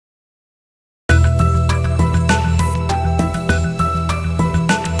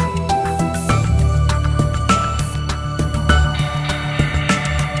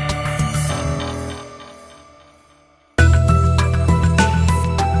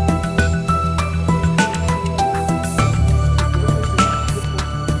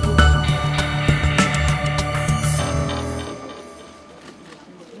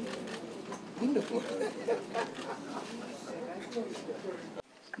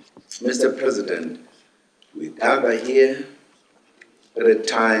Mr. President, we gather here at a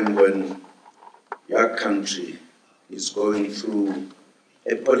time when your country is going through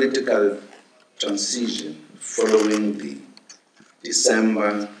a political transition following the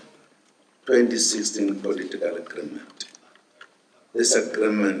December 2016 political agreement. This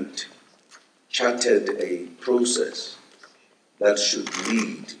agreement charted a process that should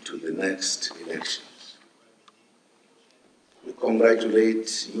lead to the next elections. We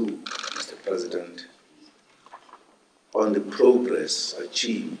congratulate you, Mr. President, on the progress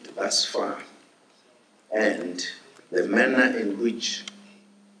achieved thus far and the manner in which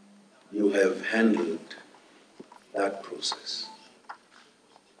you have handled that process.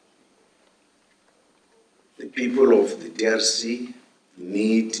 The people of the DRC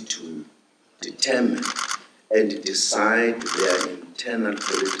need to determine and decide their internal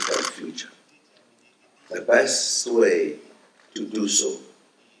political future. The best way to do so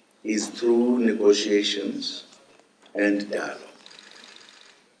is through negotiations and dialogue.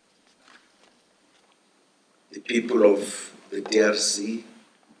 The people of the DRC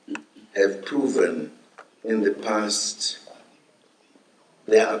have proven in the past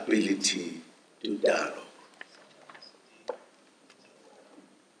their ability to dialogue.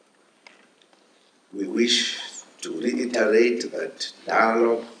 We wish to reiterate that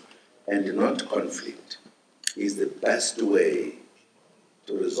dialogue and not conflict is the best way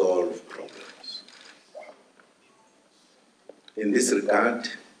to resolve problems. In this regard,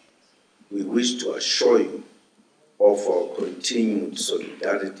 we wish to assure you of our continued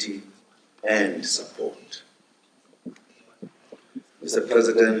solidarity and support. Mr.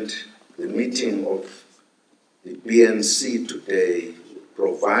 President, the meeting of the BNC today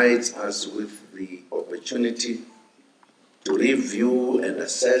provides us with the opportunity to review and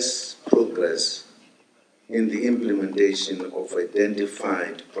assess progress in the implementation of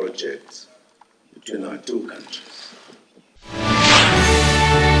identified projects between our two countries.